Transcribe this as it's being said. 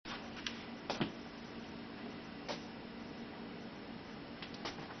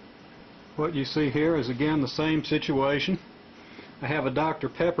What you see here is again the same situation. I have a Dr.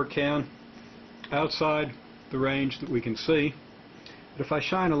 Pepper can outside the range that we can see. But if I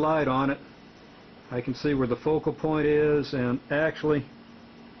shine a light on it, I can see where the focal point is, and actually,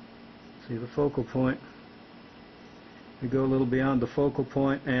 see the focal point. We go a little beyond the focal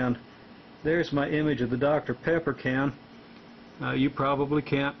point, and there's my image of the Dr. Pepper can. You probably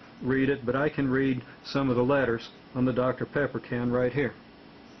can't read it, but I can read some of the letters on the Dr. Pepper can right here.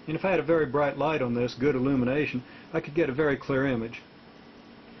 And if I had a very bright light on this, good illumination, I could get a very clear image.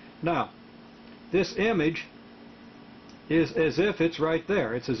 Now, this image is as if it's right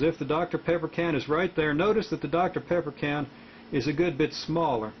there. It's as if the Dr. Pepper can is right there. Notice that the Dr. Pepper can is a good bit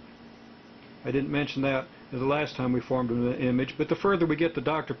smaller. I didn't mention that the last time we formed an image, but the further we get the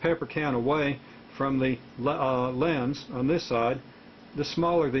Dr. Pepper can away from the lens on this side, the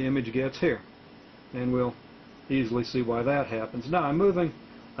smaller the image gets here. And we'll easily see why that happens. Now I'm moving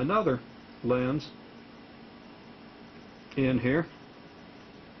another lens in here.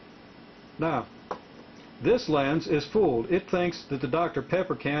 Now, this lens is fooled. It thinks that the Dr.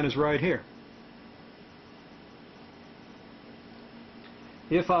 Pepper can is right here.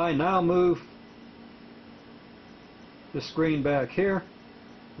 If I now move the screen back here,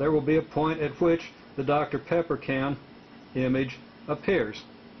 there will be a point at which the Dr. Pepper can image appears.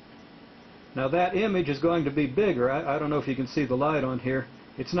 Now that image is going to be bigger. I don't know if you can see the light on here.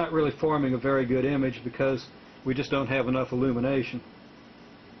 It's not really forming a very good image because we just don't have enough illumination.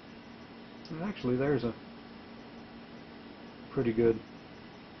 Actually, there's a pretty good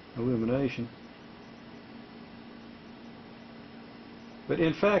illumination. But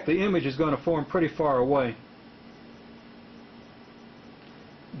in fact, the image is going to form pretty far away.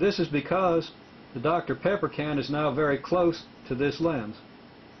 This is because the Dr. Pepper can is now very close to this lens.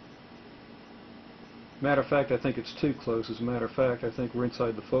 Matter of fact, I think it's too close. As a matter of fact, I think we're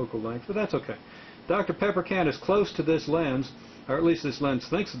inside the focal length, but that's okay. Dr. Pepper can is close to this lens, or at least this lens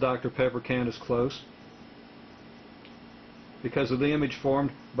thinks the Dr. Pepper can is close because of the image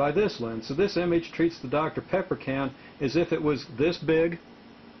formed by this lens. So this image treats the Dr. Pepper can as if it was this big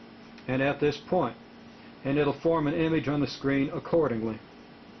and at this point, and it'll form an image on the screen accordingly.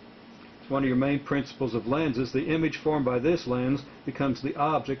 It's one of your main principles of lenses. The image formed by this lens becomes the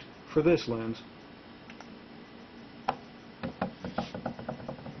object for this lens.